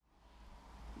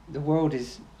the world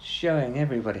is showing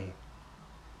everybody,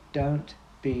 don't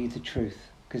be the truth,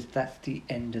 because that's the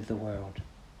end of the world.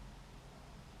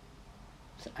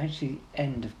 It's actually the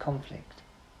end of conflict.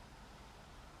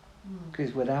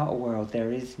 Because without a world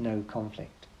there is no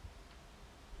conflict.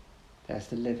 There's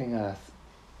the living earth,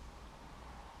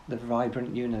 the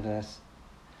vibrant universe,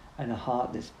 and a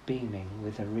heart that's beaming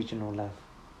with original love.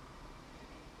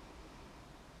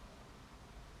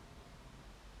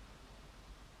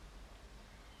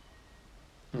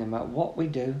 No matter what we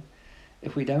do,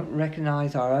 if we don't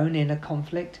recognize our own inner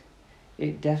conflict,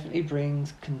 it definitely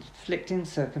brings conflicting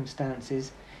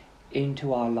circumstances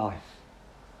into our life,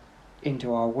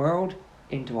 into our world,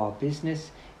 into our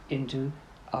business, into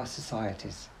our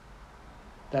societies.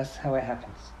 That's how it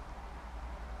happens.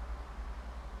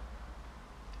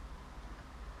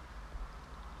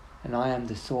 And I am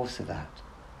the source of that.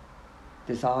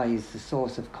 This I is the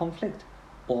source of conflict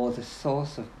or the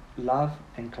source of love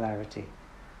and clarity.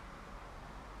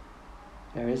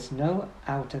 There is no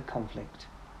outer conflict.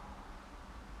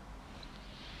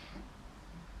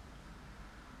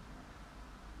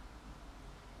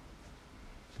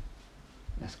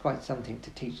 That's quite something to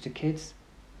teach to kids,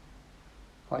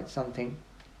 quite something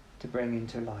to bring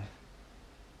into life.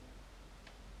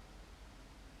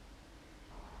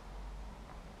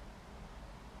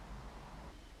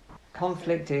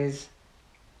 Conflict is,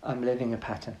 I'm living a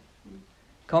pattern.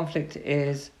 Conflict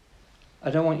is, I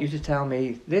don't want you to tell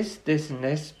me this, this and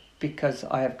this because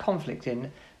I have conflict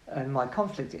in, and my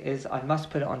conflict is I must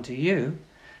put it onto you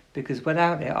because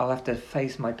without it I'll have to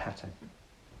face my pattern.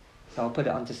 So I'll put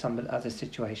it onto some other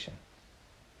situation.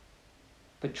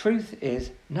 But truth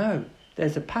is, no,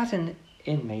 there's a pattern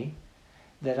in me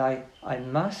that I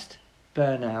must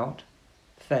burn out,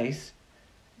 face,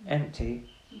 empty,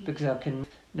 because I can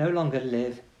no longer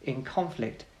live in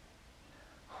conflict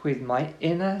with my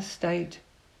inner state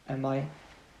and my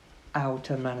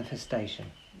outer manifestation.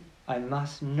 I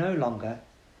must no longer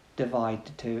divide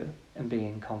the two and be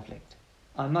in conflict.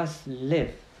 I must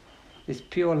live this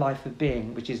pure life of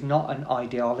being, which is not an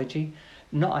ideology,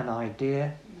 not an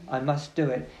idea. I must do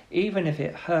it, even if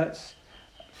it hurts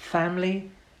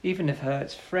family, even if it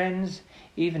hurts friends,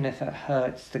 even if it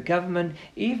hurts the government,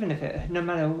 even if it, no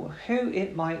matter who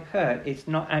it might hurt, it's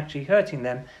not actually hurting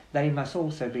them, they must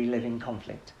also be living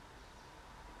conflict.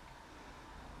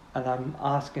 And I'm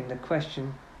asking the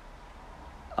question,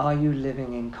 are you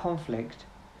living in conflict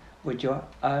with your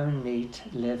own need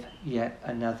to live yet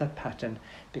another pattern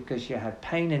because you had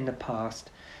pain in the past,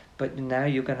 but now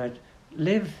you're going to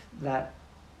live that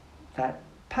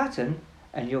pattern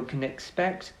and you can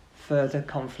expect further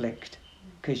conflict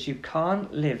because you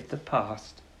can't live the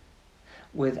past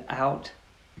without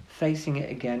facing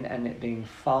it again and it being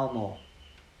far more.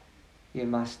 You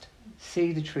must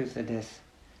see the truth of this.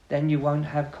 Then you won't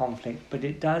have conflict, but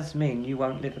it does mean you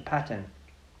won't live a pattern.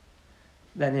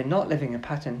 Then in not living a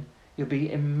pattern, you'll be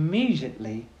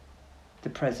immediately the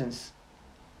presence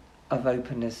of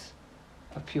openness,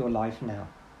 of pure life now.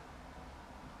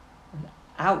 And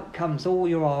out comes all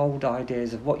your old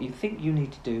ideas of what you think you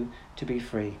need to do to be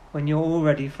free, when you're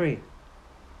already free.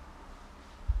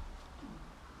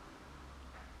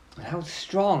 And how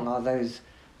strong are those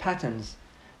patterns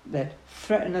that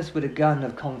threaten us with a gun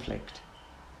of conflict?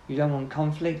 You don't want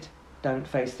conflict, don't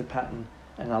face the pattern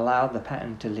and allow the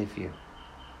pattern to live you.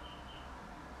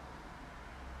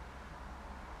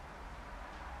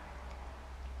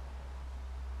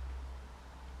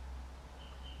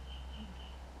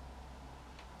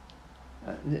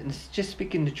 It's just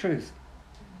speaking the truth.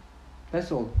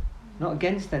 That's all. Not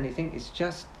against anything, it's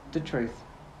just the truth.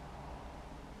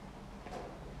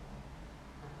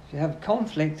 If you have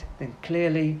conflict, then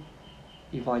clearly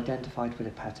you've identified with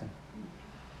a pattern.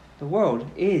 The world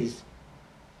is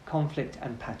conflict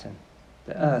and pattern.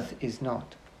 The earth is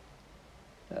not.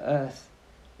 The earth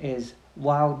is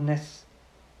wildness,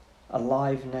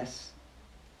 aliveness,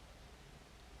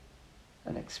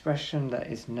 an expression that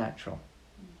is natural.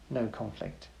 No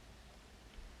conflict.